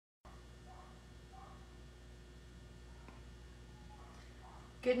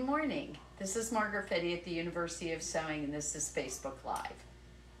Good morning. This is Margaret Fetty at the University of Sewing, and this is Facebook Live.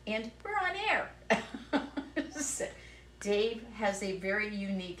 And we're on air. So, Dave has a very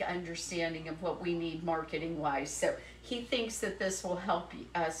unique understanding of what we need marketing-wise. So he thinks that this will help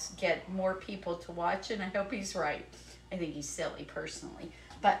us get more people to watch, and I hope he's right. I think he's silly personally.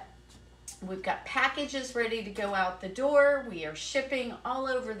 But we've got packages ready to go out the door. We are shipping all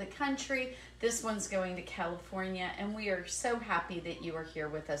over the country. This one's going to California, and we are so happy that you are here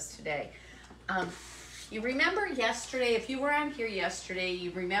with us today. You remember yesterday, if you were on here yesterday,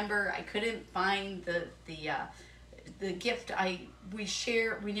 you remember I couldn't find the gift we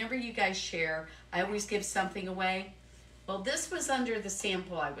share. Whenever you guys share, I always give something away. Well, this was under the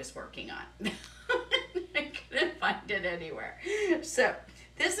sample I was working on. I couldn't find it anywhere. So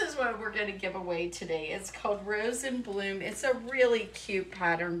this is what we're going to give away today. It's called Rose and Bloom. It's a really cute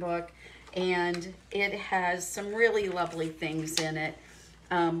pattern book, and it has some really lovely things in it.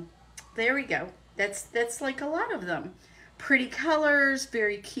 There we go. That's like a lot of them. Pretty colors,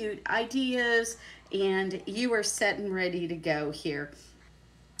 very cute ideas, and you are set and ready to go here.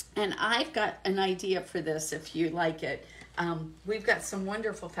 And I've got an idea for this if you like it. We've got some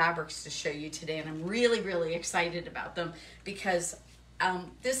wonderful fabrics to show you today, and I'm really, really excited about them because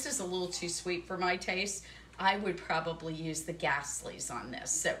this is a little too sweet for my taste. I would probably use the Gasleys on this.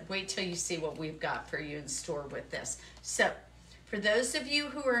 So wait till you see what we've got for you in store with this. So for those of you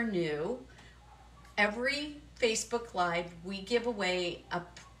who are new, every Facebook Live, we give away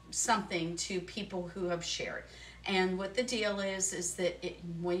something to people who have shared. And what the deal is that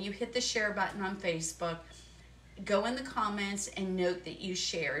when you hit the share button on Facebook, go in the comments and note that you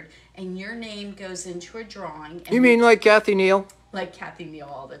shared, and your name goes into a drawing. You mean like Kathy Neal? Like Kathy Neal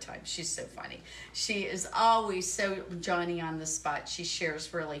all the time. She's so funny. She is always so Johnny on the spot. She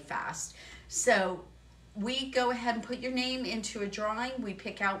shares really fast. So we go ahead and put your name into a drawing. We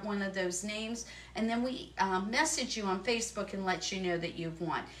pick out one of those names, and then we message you on Facebook and let you know that you've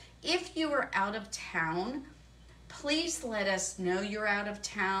won. If you are out of town, please let us know you're out of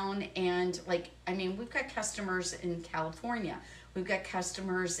town. And we've got customers in California. We've got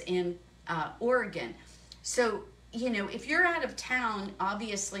customers in Oregon. So, if you're out of town,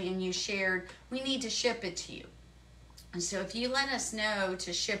 obviously, and you shared, we need to ship it to you. And so if you let us know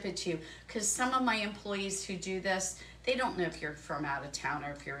to ship it to you, because some of my employees who do this, they don't know if you're from out of town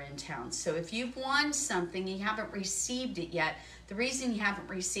or if you're in town. So if you've won something, you haven't received it yet, the reason you haven't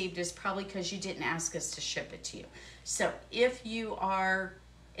received is probably because you didn't ask us to ship it to you. So if you are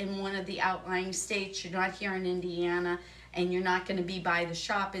in one of the outlying states, you're not here in Indiana, and you're not going to be by the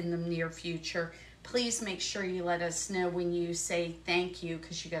shop in the near future, please make sure you let us know when you say thank you,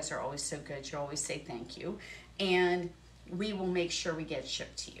 because you guys are always so good. You always say thank you, and we will make sure we get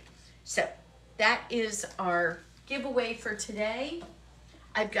shipped to you. So that is our giveaway for today.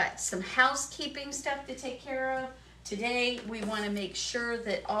 I've got some housekeeping stuff to take care of. Today, we want to make sure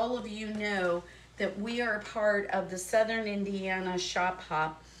that all of you know that we are a part of the Southern Indiana Shop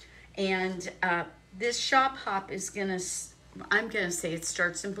Hop, and this Shop Hop is I'm going to say it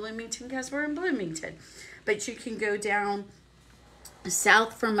starts in Bloomington because we're in Bloomington, but you can go down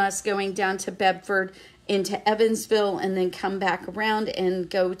south from us, going down to Bedford, into Evansville, and then come back around and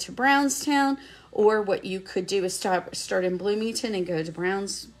go to Brownstown. Or what you could do is start in Bloomington and go to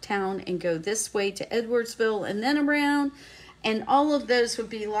Brownstown and go this way to Edwardsville and then around. And all of those would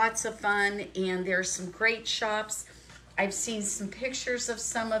be lots of fun, and there's some great shops. I've seen some pictures of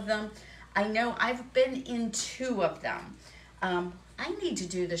some of them. I know I've been in 2 of them. I need to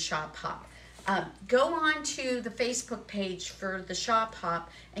do the Shop Hop. Go on to the Facebook page for the Shop Hop,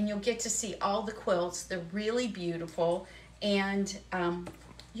 and you'll get to see all the quilts. They're really beautiful. And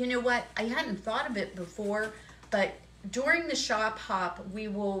you know what? I hadn't thought of it before, but during the Shop Hop,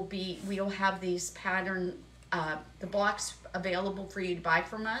 we'll have these pattern, the blocks available for you to buy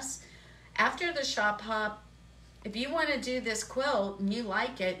from us. After the Shop Hop, if you want to do this quilt and you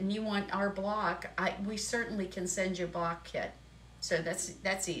like it and you want our block, we certainly can send you a block kit. So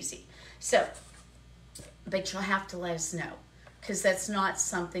that's easy. So, but you'll have to let us know, because that's not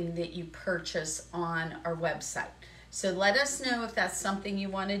something that you purchase on our website. So let us know if that's something you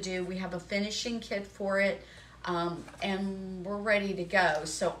want to do. We have a finishing kit for it, and we're ready to go.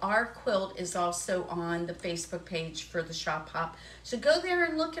 So our quilt is also on the Facebook page for the Shop Hop. So go there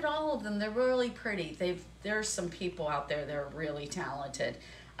and look at all of them. They're really pretty. There's some people out there that are really talented.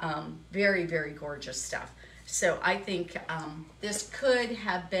 Very, very gorgeous stuff. So I think this could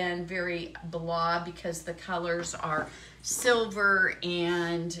have been very blah, because the colors are silver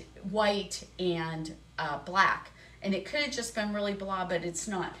and white and black. And it could have just been really blah, but it's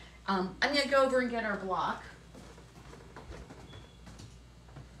not. I'm going to go over and get our block.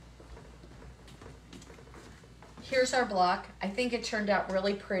 here's our block. I think it turned out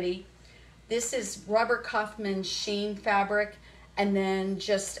really pretty. This is rubber Kaufman sheen fabric, and then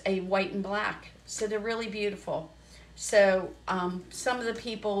just a white and black. So they're really beautiful. So some of the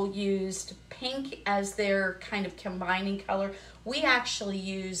people used pink as their kind of combining color. We actually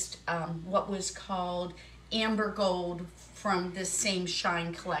used what was called amber gold from the same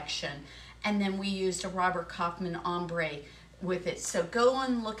Shine collection. And then we used a Robert Kaufman ombre with it. So go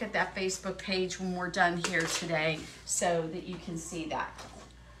and look at that Facebook page when we're done here today so that you can see that.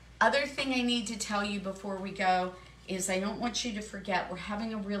 Other thing I need to tell you before we go is I don't want you to forget we're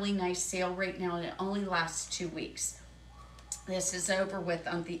having a really nice sale right now, and it only lasts 2 weeks. This is over with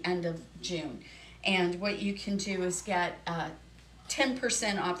on the end of June. And what you can do is get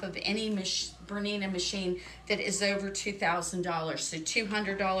 10% off of any Bernina machine that is over $2,000. So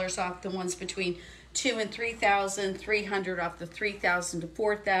 $200 off the ones between $2,000 and $3,000, $300 off the $3,000 to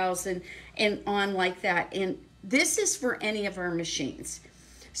 $4,000, and on like that. And this is for any of our machines.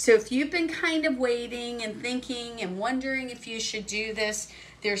 So if you've been kind of waiting and thinking and wondering if you should do this,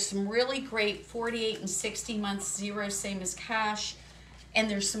 there's some really great 48 and 60 months zero, same as cash. And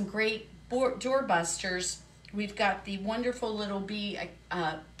there's some great door busters. We've got the wonderful little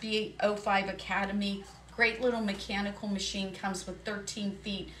B05 Academy. Great little mechanical machine, comes with 13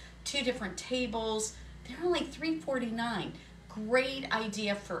 feet, 2 different tables. They're only $349. Great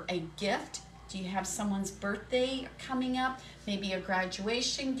idea for a gift. Do you have someone's birthday coming up? Maybe a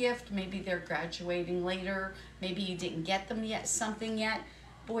graduation gift. Maybe they're graduating later. Maybe you didn't get them yet, something yet.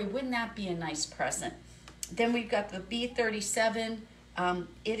 Boy, wouldn't that be a nice present? Then we've got the B37.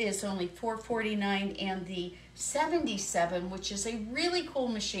 It is only $449, and the 77, which is a really cool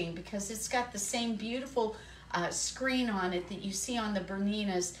machine because it's got the same beautiful screen on it that you see on the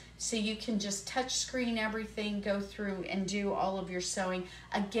Berninas, so you can just touch screen everything, go through and do all of your sewing.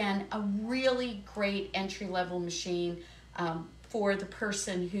 Again, a really great entry-level machine for the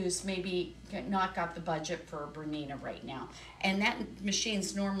person who's maybe not got the budget for a Bernina right now. And that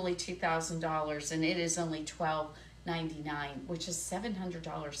machine's normally $2,000, and it is only $1,299, which is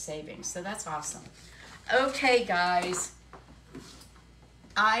 $700 savings. So that's awesome. Okay, guys,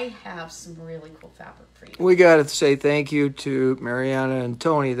 I have some really cool fabric for you. We got to say thank you to Mariana and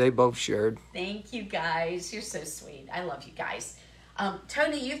Tony. They both shared. Thank you, guys. You're so sweet. I love you guys.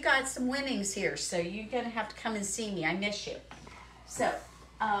 Tony, you've got some winnings here, so you're going to have to come and see me. I miss you. So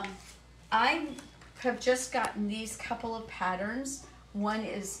I have just gotten these couple of patterns. One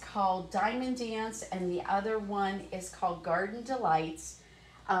is called Diamond Dance, and the other one is called Garden Delights.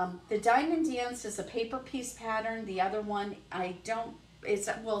 The Diamond Dance is a paper piece pattern. The other one, it's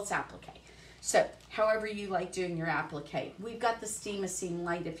applique. So however you like doing your applique. We've got the Steam-A-Seam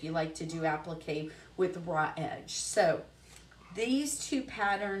Light if you like to do applique with raw edge. So these 2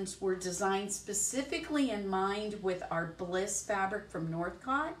 patterns were designed specifically in mind with our Bliss fabric from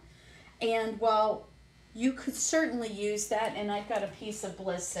Northcott. And while you could certainly use that, and I've got a piece of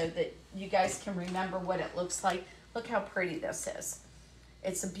Bliss so that you guys can remember what it looks like. Look how pretty this is.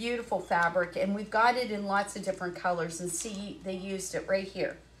 It's a beautiful fabric, and we've got it in lots of different colors, and see, they used it right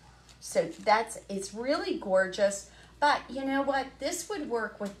here. So it's really gorgeous, but you know what? This would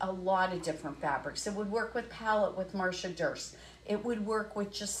work with a lot of different fabrics. It would work with palette with Marcia Durst. It would work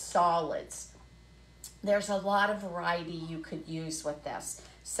with just solids. There's a lot of variety you could use with this.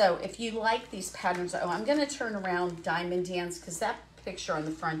 So if you like these patterns, I'm gonna turn around Diamond Dance because that picture on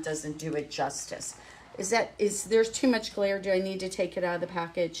the front doesn't do it justice. There's too much glare? Do I need to take it out of the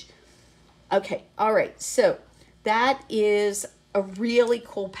package? Okay, all right, so that is a really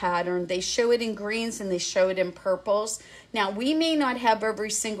cool pattern. They show it in greens and they show it in purples. Now, we may not have every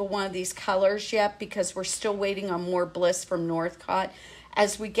single one of these colors yet because we're still waiting on more Bliss from Northcott.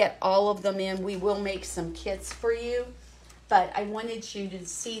 As we get all of them in, we will make some kits for you. But I wanted you to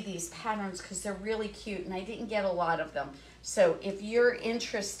see these patterns because they're really cute, and I didn't get a lot of them. So if you're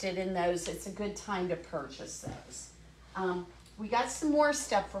interested in those, it's a good time to purchase those. We got some more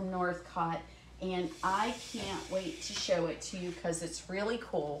stuff from Northcott, and I can't wait to show it to you because it's really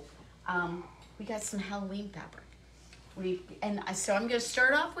cool. We got some Halloween fabric. So I'm going to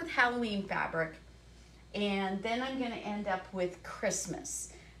start off with Halloween fabric, and then I'm going to end up with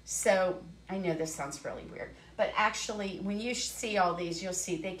Christmas. So I know this sounds really weird, but actually when you see all these, you'll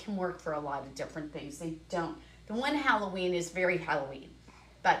see they can work for a lot of different things. They don't. The one Halloween is very Halloween,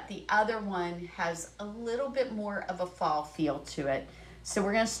 but the other one has a little bit more of a fall feel to it. So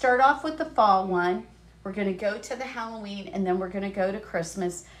we're going to start off with the fall one. We're going to go to the Halloween, and then we're going to go to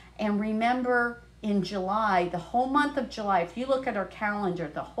Christmas. And remember, in July, the whole month of July, if you look at our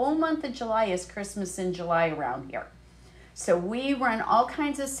calendar, the whole month of July is Christmas in July around here. So we run all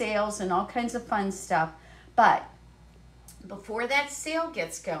kinds of sales and all kinds of fun stuff, but before that sale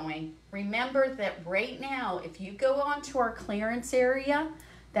gets going, remember that right now, if you go onto our clearance area,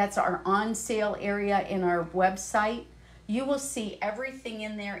 that's our on sale area in our website, you will see everything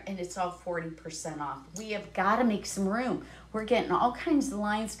in there and it's all 40% off. We have got to make some room. We're getting all kinds of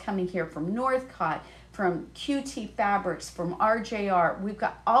lines coming here from Northcott, from QT Fabrics, from RJR. We've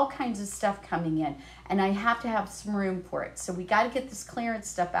got all kinds of stuff coming in and I have to have some room for it. So we got to get this clearance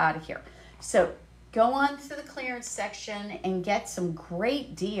stuff out of here. So go on to the clearance section and get some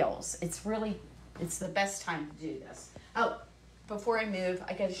great deals. It's the best time to do this. Oh, before I move,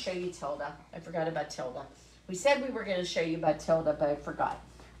 I got to show you Tilda. I forgot about Tilda. We said we were going to show you about Tilda, but I forgot.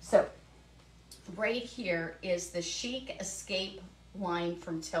 So right here is the Chic Escape line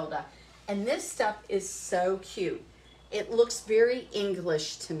from Tilda. And this stuff is so cute. It looks very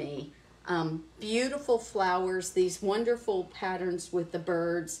English to me. Beautiful flowers, these wonderful patterns with the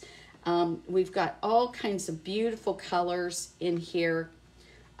birds. We've got all kinds of beautiful colors in here.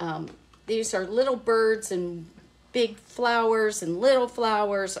 These are little birds and big flowers and little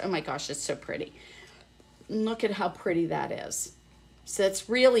flowers. Oh my gosh, it's so pretty. Look at how pretty that is. So it's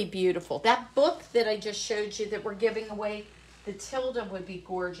really beautiful. That book that I just showed you that we're giving away, the Tilda would be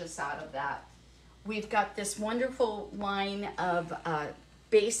gorgeous out of that. We've got this wonderful line of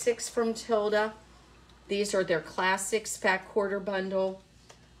basics from Tilda. These are their classics fat quarter bundle.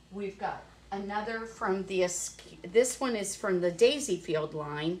 We've got another from this one is from the Daisy Field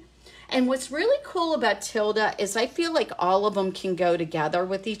line. And what's really cool about Tilda is I feel like all of them can go together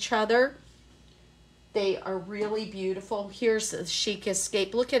with each other. They are really beautiful. Here's the Chic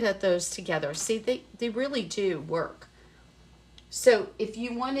Escape. Look at those together. See, they really do work. So if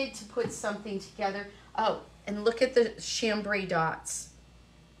you wanted to put something together, oh, and look at the chambray dots.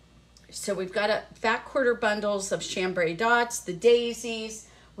 So we've got a fat quarter bundles of chambray dots, the daisies.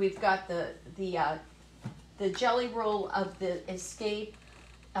 We've got the jelly roll of the Escape,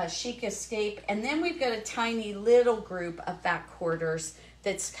 Chic Escape, and then we've got a tiny little group of fat quarters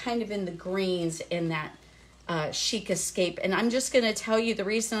that's kind of in the greens in that Chic Escape. And I'm just going to tell you the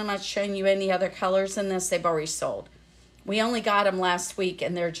reason I'm not showing you any other colors in this, they've already sold. We only got them last week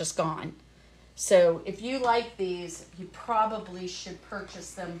and they're just gone. So if you like these, you probably should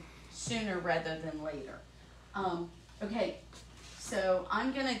purchase them sooner rather than later. Okay, so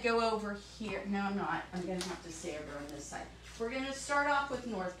I'm going to go over here. No, I'm not. I'm going to have to stay over on this side. We're going to start off with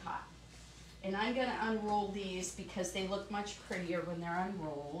Northcott. And I'm going to unroll these because they look much prettier when they're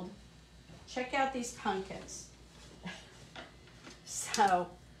unrolled. Check out these pumpkins. So,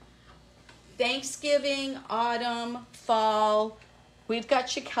 Thanksgiving, autumn, fall, we've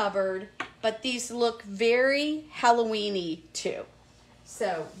got you covered. But these look very Halloween-y too.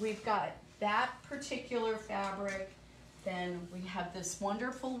 So, we've got that particular fabric. Then we have this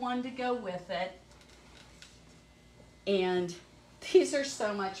wonderful one to go with it. And these are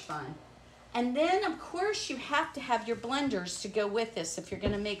so much fun. And then, of course, you have to have your blenders to go with this if you're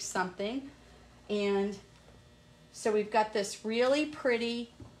going to make something. And so we've got this really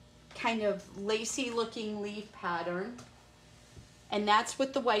pretty kind of lacy looking leaf pattern. And that's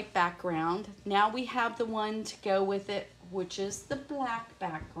with the white background. Now we have the one to go with it, which is the black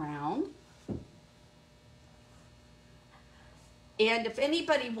background. And if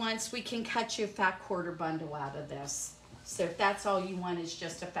anybody wants, we can cut you a fat quarter bundle out of this. So if that's all you want is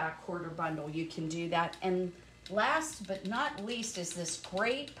just a fat quarter bundle, you can do that. And last but not least is this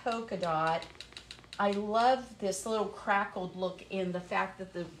great polka dot. I love this little crackled look in the fact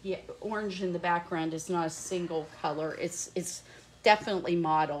that the orange in the background is not a single color. It's definitely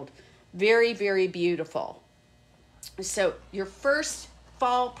modeled. Very, very beautiful. So your first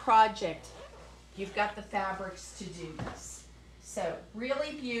fall project, you've got the fabrics to do this. So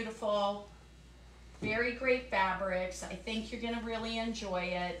really beautiful. Very great fabrics. I think you're going to really enjoy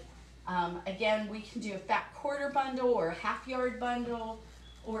it. Again, we can do a fat quarter bundle or a half yard bundle,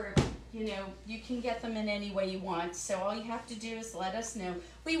 or, you know, you can get them in any way you want. So all you have to do is let us know.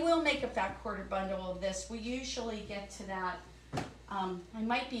 We will make a fat quarter bundle of this. We usually get to that. I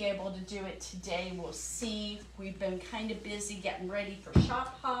might be able to do it today. We'll see. We've been kind of busy getting ready for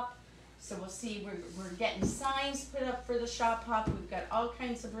Shop Hop. So we'll see, we're getting signs put up for the Shop Hop. We've got all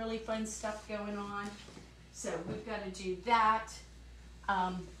kinds of really fun stuff going on. So we've got to do that.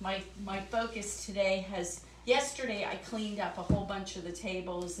 My focus today yesterday I cleaned up a whole bunch of the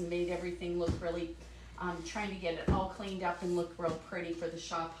tables and made everything look really, trying to get it all cleaned up and look real pretty for the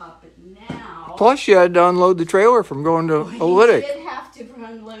Shop Hop. But now... Plus you had to unload the trailer from going to Olytic. We did have to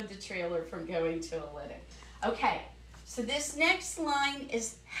unload the trailer from going to Olytic. Okay. So this next line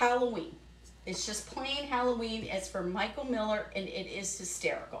is Halloween. It's just plain Halloween. It's from Michael Miller, and it is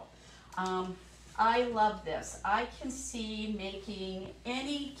hysterical. I love this. I can see making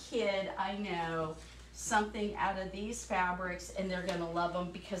any kid I know something out of these fabrics, and they're gonna love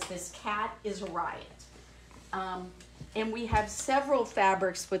them because this cat is a riot. And we have several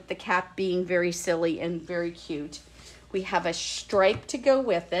fabrics with the cat being very silly and very cute. We have a stripe to go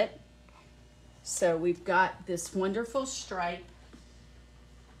with it. So we've got this wonderful stripe,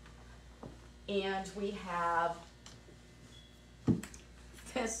 and we have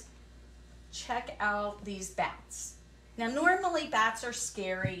this. Check out these bats. Now normally bats are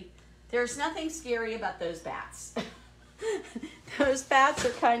scary. There's nothing scary about those bats. Those bats are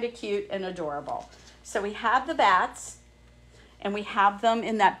kind of cute and adorable. So we have the bats, and we have them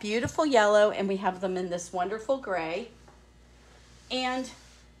in that beautiful yellow, and we have them in this wonderful gray. And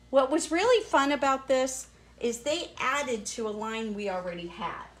what was really fun about this is they added to a line we already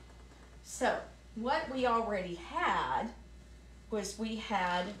had. So what we already had was we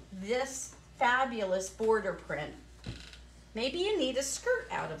had this fabulous border print. Maybe you need a skirt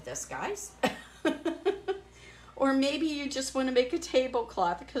out of this, guys. Or maybe you just want to make a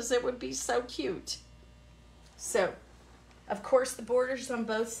tablecloth because it would be so cute. So, of course, the border's on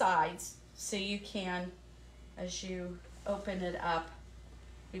both sides, so you can, as you open it up,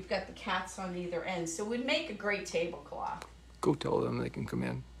 we've got the cats on either end, so we'd make a great tablecloth. Go tell them they can come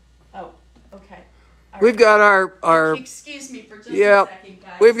in. Oh, okay. We've got our excuse me for just a second,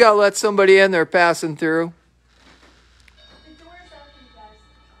 guys. We've got to let somebody in. They're passing through. The door's open,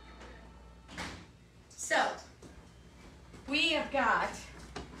 guys. So, we have got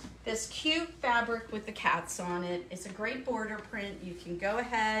this cute fabric with the cats on it. It's a great border print. You can go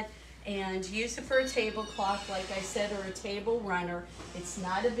ahead and use it for a tablecloth, like I said, or a table runner. It's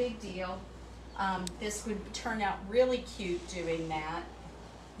not a big deal. This would turn out really cute doing that.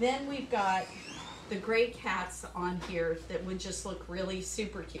 Then we've got the gray cats on here that would just look really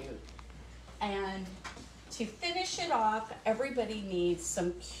super cute. And to finish it off, everybody needs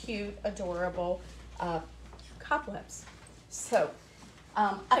some cute, adorable cobwebs. So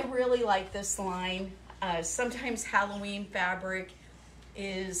I really like this line. Sometimes Halloween fabric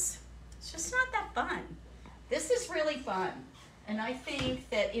it's just not that fun. This is really fun. And I think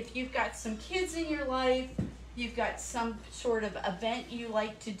that if you've got some kids in your life, you've got some sort of event you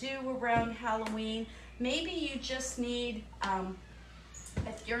like to do around Halloween, maybe you just need,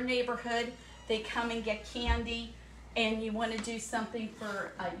 if your neighborhood, they come and get candy, and you want to do something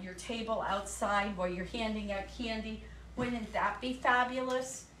for your table outside while you're handing out candy, wouldn't that be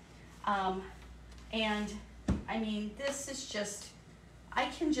fabulous? And I mean, this is just, I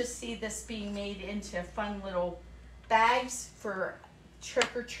can just see this being made into fun little bags for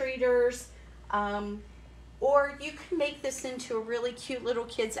trick-or-treaters. Or you can make this into a really cute little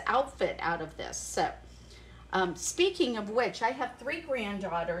kid's outfit out of this. So, speaking of which, I have 3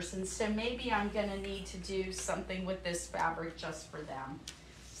 granddaughters, and so maybe I'm going to need to do something with this fabric just for them.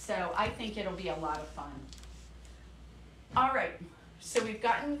 So I think it'll be a lot of fun. All right, so we've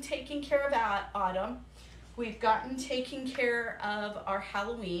gotten taken care of autumn. We've gotten taken care of our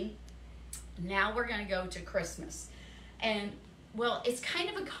Halloween. Now we're going to go to Christmas. And, well, it's kind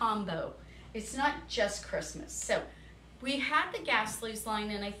of a combo. It's not just Christmas. So we had the Gasly's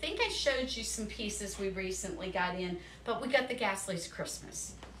line, and I think I showed you some pieces we recently got in, but we got the Gasly's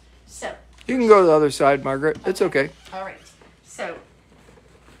Christmas. So you can go to the other side, Margaret. Okay. It's okay. All right. So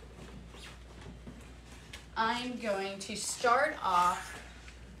I'm going to start off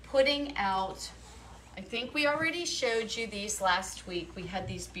putting out, I think we already showed you these last week. We had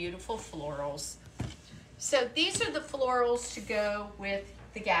these beautiful florals. So these are the florals to go with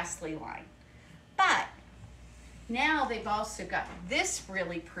the Gasly line. But now they've also got this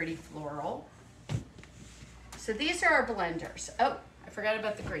really pretty floral. So these are our blenders. Oh, I forgot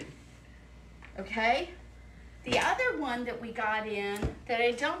about the green. Okay. The other one that we got in that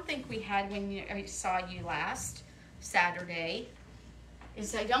I don't think we had when I saw you last Saturday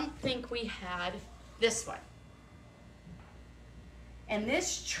is I don't think we had this one. And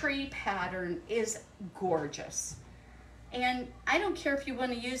this tree pattern is gorgeous. And I don't care if you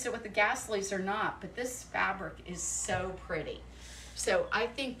want to use it with the Gaslys or not, but this fabric is so pretty. So I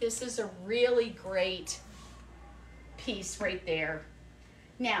think this is a really great piece right there.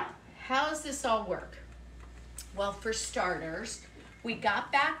 Now, how does this all work? Well, for starters, we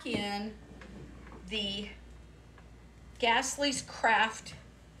got back in the Gasly's Craft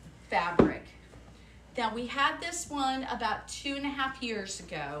fabric. Now, we had this one about 2.5 years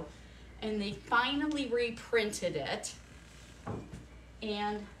ago, and they finally reprinted it.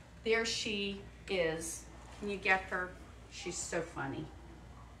 And there she is. Can you get her? She's so funny.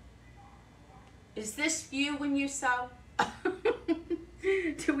 Is this you when you sew?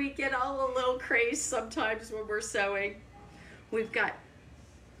 Do we get all a little crazed sometimes when we're sewing? We've got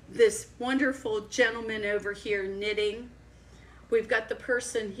this wonderful gentleman over here knitting. We've got the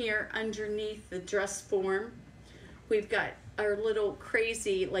person here underneath the dress form. We've got our little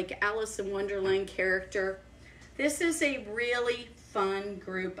crazy, like Alice in Wonderland character. This is a really fun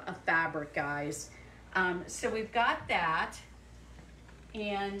group of fabric, guys. So we've got that.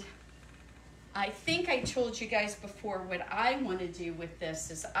 And I think I told you guys before what I want to do with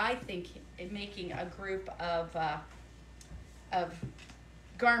this is I think in making a group of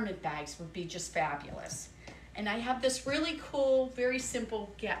garment bags would be just fabulous. And I have this really cool, very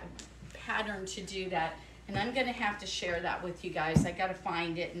simple pattern to do that. And I'm going to have to share that with you guys. I got to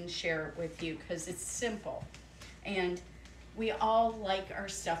find it and share it with you because it's simple. And we all like our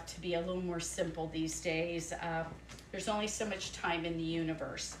stuff to be a little more simple these days. There's only so much time in the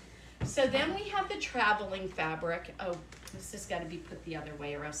universe. So then we have the traveling fabric. Oh, this has got to be put the other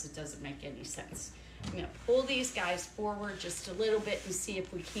way or else it doesn't make any sense. I'm going to pull these guys forward just a little bit and see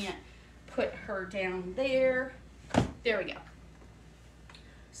if we can't put her down there. There we go.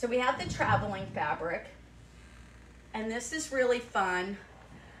 So we have the traveling fabric. And this is really fun.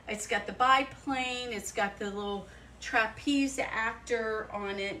 It's got the biplane, it's got the little trapeze actor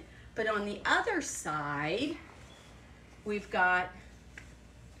on it. But on the other side, we've got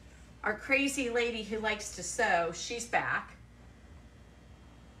our crazy lady who likes to sew. She's back.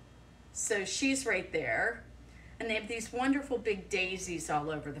 So she's right there. And they have these wonderful big daisies all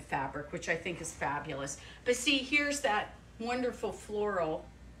over the fabric, which I think is fabulous. But see, here's that wonderful floral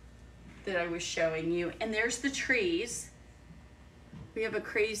that I was showing you. And there's the trees. We have a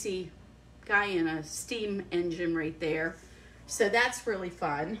crazy guy in a steam engine right there. So that's really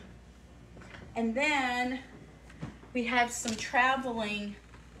fun. And then we have some traveling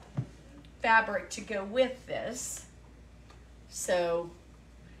fabric to go with this. So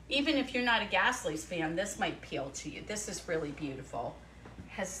even if you're not a Gasly's fan, this might appeal to you. This is really beautiful.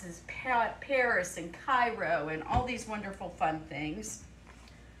 It has this Paris and Cairo and all these wonderful fun things.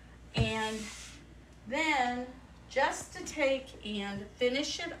 And then just to take and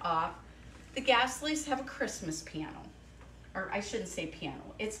finish it off, the Gasly's have a Christmas panel. Or I shouldn't say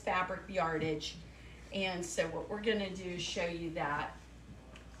panel, it's fabric yardage. And so what we're gonna do is show you that.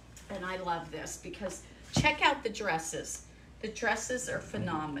 And I love this because check out the dresses. The dresses are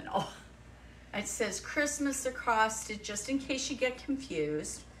phenomenal. It says Christmas across it just in case you get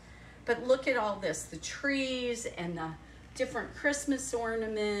confused. But look at all this, the trees and the different Christmas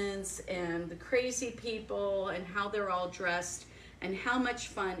ornaments and the crazy people and how they're all dressed and how much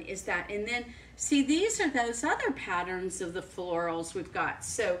fun is that. And then see, these are those other patterns of the florals we've got.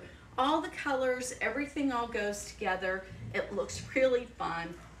 So all the colors, everything all goes together. It looks really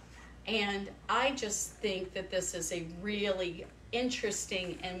fun. And I just think that this is a really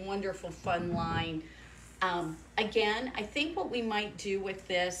interesting and wonderful fun line. Again, I think what we might do with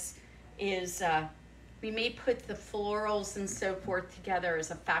this is we may put the florals and so forth together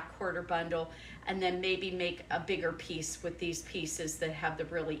as a fat quarter bundle and then maybe make a bigger piece with these pieces that have the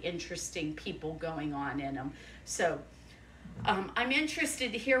really interesting people going on in them. So I'm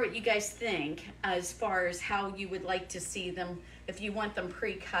interested to hear what you guys think as far as how you would like to see them, if you want them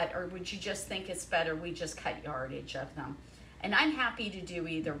pre-cut or would you just think it's better we just cut yardage of them. And I'm happy to do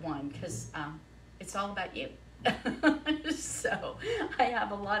either one because it's all about you. So I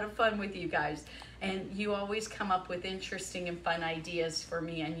have a lot of fun with you guys and you always come up with interesting and fun ideas for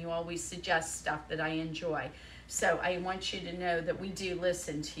me and you always suggest stuff that I enjoy. So I want you to know that we do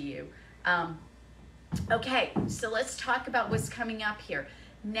listen to you. Okay, so let's talk about what's coming up here.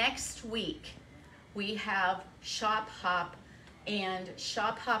 Next week we have Shop Hop, and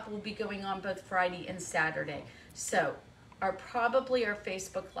Shop Hop will be going on both Friday and Saturday. So probably our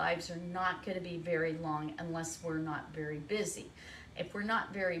Facebook Lives are not going to be very long unless we're not very busy. If we're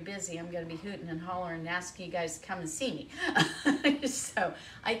not very busy, I'm going to be hooting and hollering and asking you guys to come and see me. So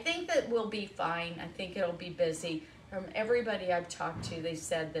I think that we'll be fine. I think it'll be busy. From everybody I've talked to, they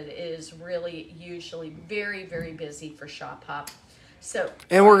said that it is really usually very, very busy for Shop Hop. So,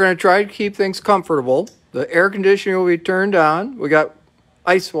 and we're going to try to keep things comfortable. The air conditioning will be turned on. We got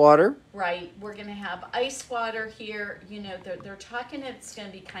ice water. Right. We're going to have ice water here. You know, they're talking it's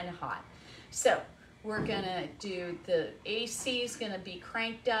going to be kind of hot. So we're going to do the AC is going to be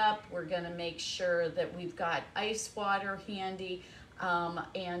cranked up. We're going to make sure that we've got ice water handy.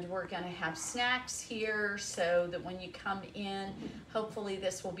 And we're going to have snacks here so that when you come in, hopefully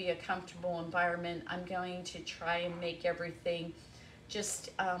this will be a comfortable environment. I'm going to try and make everything just,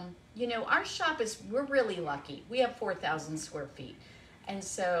 you know, our shop we're really lucky. We have 4,000 square feet. And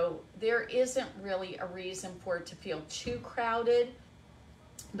so there isn't really a reason for it to feel too crowded.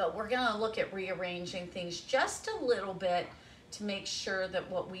 But we're going to look at rearranging things just a little bit to make sure that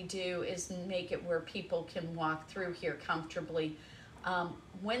what we do is make it where people can walk through here comfortably.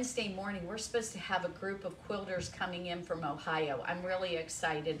 Wednesday morning, we're supposed to have a group of quilters coming in from Ohio. I'm really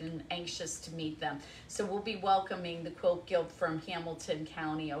excited and anxious to meet them. So we'll be welcoming the Quilt Guild from Hamilton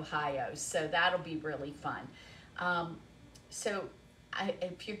County, Ohio. So that'll be really fun.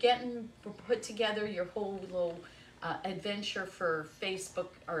 If you're getting put together your whole little adventure for Facebook,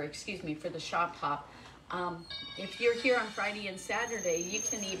 or excuse me, for the shop hop, if you're here on Friday and Saturday, you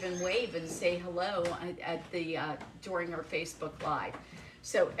can even wave and say hello at the during our Facebook Live.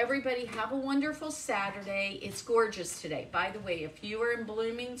 So everybody have a wonderful Saturday. It's gorgeous today. By the way, if you are in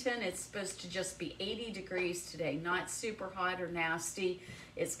Bloomington, it's supposed to just be 80 degrees today, not super hot or nasty.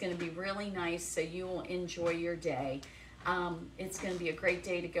 It's going to be really nice, so you will enjoy your day. It's going to be a great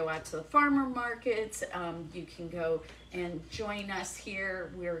day to go out to the farmer markets. You can go and join us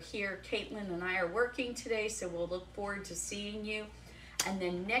here. We're here. Caitlin and I are working today, so we'll look forward to seeing you. And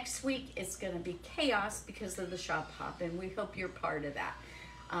then next week, it's going to be chaos because of the shop hop, and we hope you're part of that.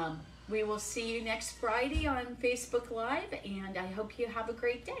 We will see you next Friday on Facebook Live, and I hope you have a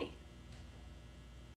great day.